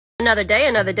Another day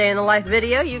in the life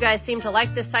video. You guys seem to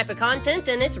like this type of content,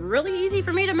 and it's really easy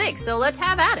for me to make, so let's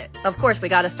have at it. Of course, we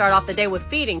gotta start off the day with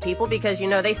feeding people because, you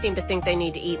know, they seem to think they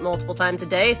need to eat multiple times a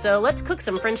day, so let's cook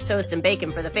some French toast and bacon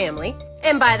for the family.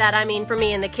 And by that, I mean for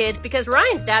me and the kids, because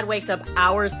Ryan's dad wakes up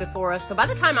hours before us, so by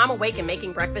the time I'm awake and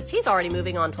making breakfast, he's already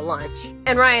moving on to lunch.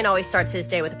 And Ryan always starts his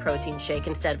day with a protein shake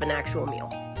instead of an actual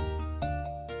meal.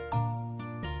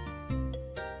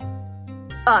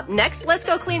 Up next, let's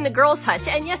go clean the girls' hutch.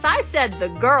 And yes, I said the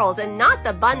girls and not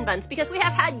the bun-buns because we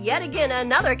have had yet again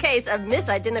another case of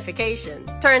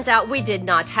misidentification. Turns out we did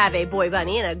not have a boy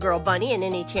bunny and a girl bunny and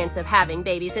any chance of having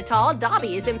babies at all.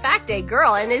 Dobby is in fact a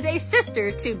girl and is a sister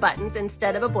to Buttons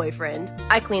instead of a boyfriend.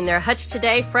 I cleaned their hutch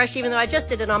today, fresh, even though I just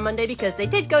did it on Monday because they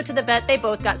did go to the vet. They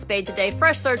both got spayed today,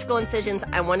 fresh surgical incisions.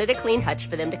 I wanted a clean hutch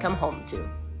for them to come home to.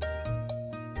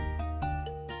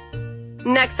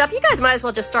 Next up, you guys might as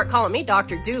well just start calling me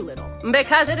Dr. Doolittle,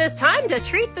 because it is time to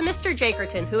treat the Mr.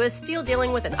 Jakerton, who is still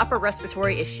dealing with an upper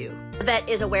respiratory issue. The vet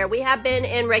is aware we have been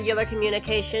in regular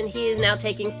communication. He is now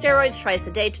taking steroids twice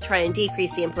a day to try and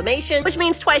decrease the inflammation, which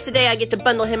means twice a day I get to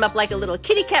bundle him up like a little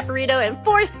kitty cat burrito and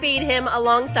force feed him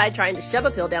alongside trying to shove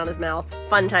a pill down his mouth.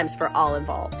 Fun times for all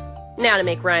involved. Now to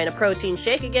make Ryan a protein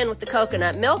shake, again with the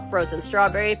coconut milk, frozen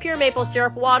strawberry, pure maple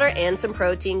syrup water, and some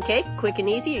protein cake. Quick and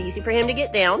easy for him to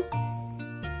get down.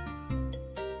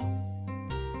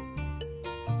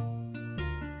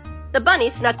 The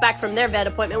bunnies snuck back from their vet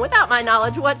appointment without my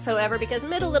knowledge whatsoever because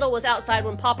Middle Little was outside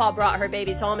when Pawpaw brought her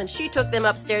babies home and she took them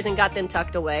upstairs and got them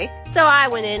tucked away. So I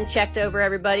went in, checked over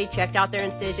everybody, checked out their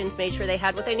incisions, made sure they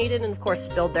had what they needed, and of course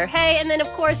spilled their hay, and then of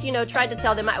course, you know, tried to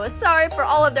tell them I was sorry for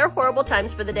all of their horrible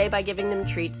times for the day by giving them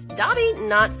treats. Dobby,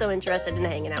 not so interested in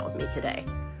hanging out with me today.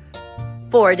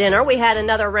 For dinner, we had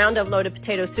another round of loaded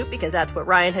potato soup because that's what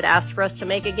Ryan had asked for us to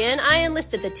make again. I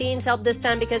enlisted the teens' help this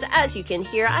time because, as you can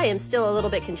hear, I am still a little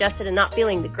bit congested and not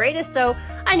feeling the greatest, so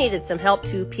I needed some help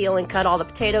to peel and cut all the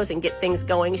potatoes and get things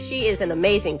going. She is an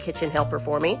amazing kitchen helper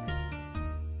for me.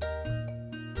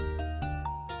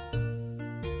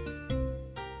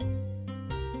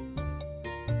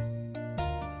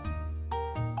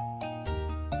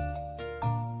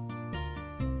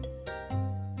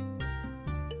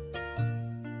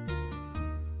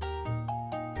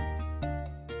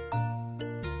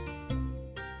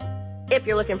 If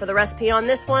you're looking for the recipe on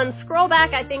this one, scroll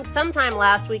back. I think sometime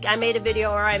last week I made a video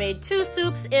where I made two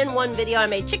soups in one video. I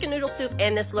made chicken noodle soup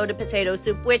and this loaded potato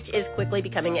soup, which is quickly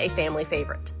becoming a family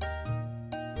favorite.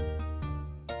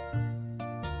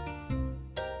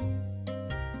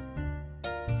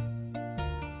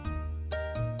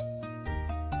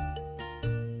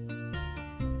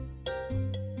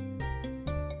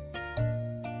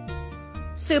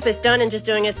 Soup is done and just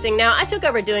doing its thing now. I took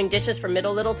over doing dishes for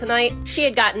Middle Little tonight. She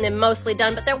had gotten them mostly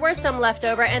done, but there were some left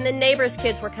over, and the neighbors'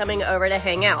 kids were coming over to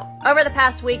hang out. Over the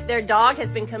past week, their dog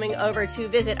has been coming over to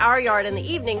visit our yard in the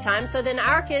evening time, so then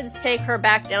our kids take her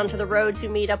back down to the road to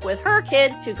meet up with her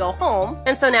kids to go home.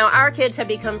 And so now our kids have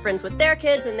become friends with their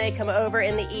kids, and they come over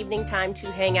in the evening time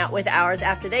to hang out with ours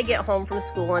after they get home from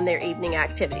school and their evening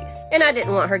activities. And I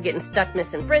didn't want her getting stuck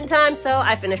missing friend time, so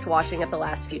I finished washing up the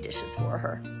last few dishes for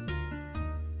her.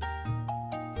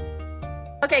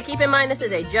 Okay, keep in mind this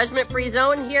is a judgment-free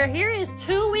zone here. Here is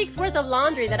 2 weeks worth of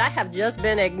laundry that I have just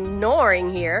been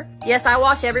ignoring here. Yes, I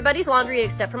wash everybody's laundry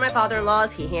except for my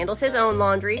father-in-law's. He handles his own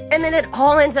laundry. And then it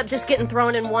all ends up just getting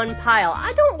thrown in one pile.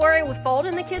 I don't worry with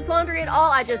folding the kids' laundry at all.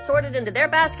 I just sort it into their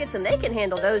baskets and they can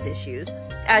handle those issues.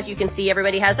 As you can see,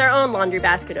 everybody has their own laundry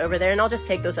basket over there and I'll just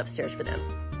take those upstairs for them.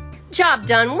 Job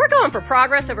done. We're going for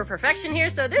progress over perfection here,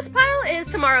 so this pile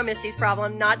is tomorrow Misty's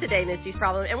problem, not today Misty's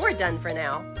problem, and we're done for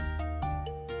now.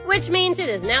 Which means it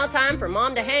is now time for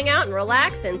Mom to hang out and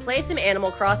relax and play some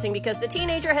Animal Crossing because the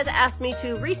teenager has asked me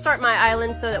to restart my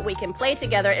island so that we can play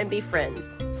together and be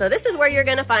friends. So this is where you're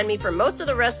going to find me for most of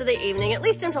the rest of the evening, at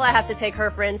least until I have to take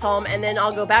her friends home, and then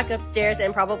I'll go back upstairs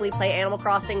and probably play Animal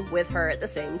Crossing with her at the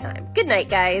same time. Good night,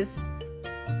 guys.